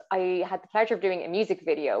I had the pleasure of doing a music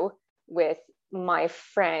video with my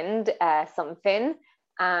friend, Finn,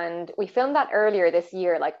 and we filmed that earlier this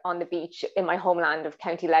year, like on the beach in my homeland of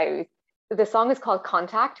County Louth. The song is called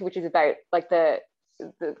Contact, which is about like the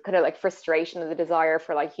kind of like frustration and the desire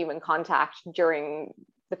for like human contact during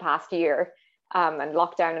the past year, and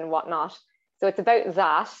lockdown and whatnot. So it's about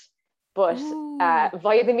that, but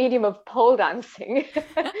via the medium of pole dancing.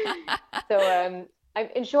 So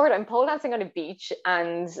in short, I'm pole dancing on a beach,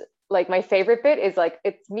 and like my favorite bit is like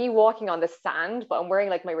it's me walking on the sand, but I'm wearing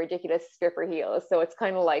like my ridiculous stripper heels. So it's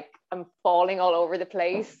kind of like I'm falling all over the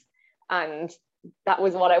place. And that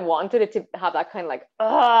was what I wanted it to have, that kind of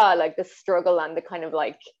like the struggle and the kind of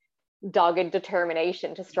like dogged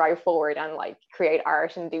determination to strive forward and like create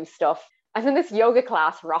art and do stuff. And then this yoga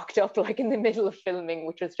class rocked up like in the middle of filming,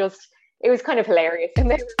 which was just, it was kind of hilarious. And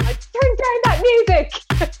they were like, turn down that music.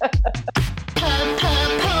 The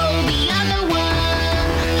other one.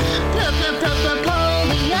 The other one.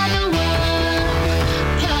 The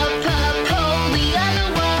other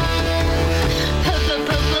one.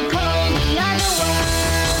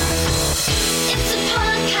 It's a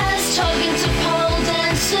podcast talking to pole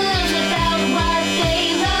dancers about what they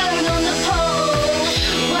learn on the pole.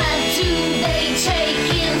 What do they take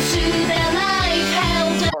into their life?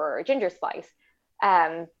 Or Ginger Spice.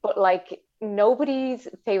 But like nobody's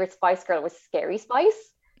favorite Spice Girl was Scary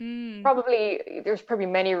Spice. There's probably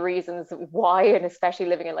many reasons why, and especially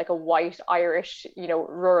living in like a white Irish,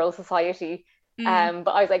 rural society. But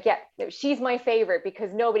I was like, yeah, she's my favorite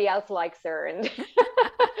because nobody else likes her. And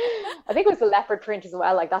I think it was the leopard print as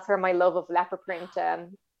well. Like that's where my love of leopard print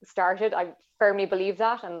started. I firmly believe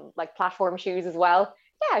that, and like platform shoes as well.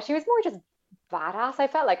 Yeah, she was more just badass. I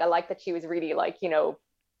felt like I liked that she was really like,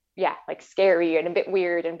 like scary and a bit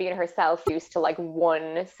weird and being herself, used to like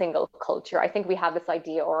one single culture. I think we have this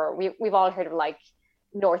idea, or we've all heard of like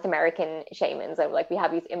North American shamans, and like we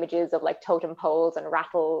have these images of like totem poles and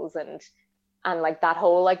rattles and like that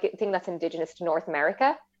whole like thing that's indigenous to North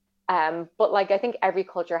America. But like I think every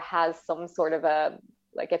culture has some sort of a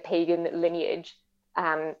pagan lineage.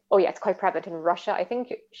 It's quite prevalent in Russia. I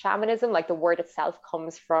think shamanism, like the word itself,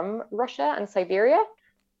 comes from Russia and Siberia.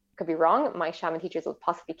 Could be wrong. My shaman teachers will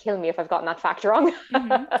possibly kill me if I've gotten that fact wrong.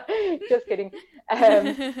 Just kidding.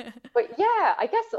 But yeah, I guess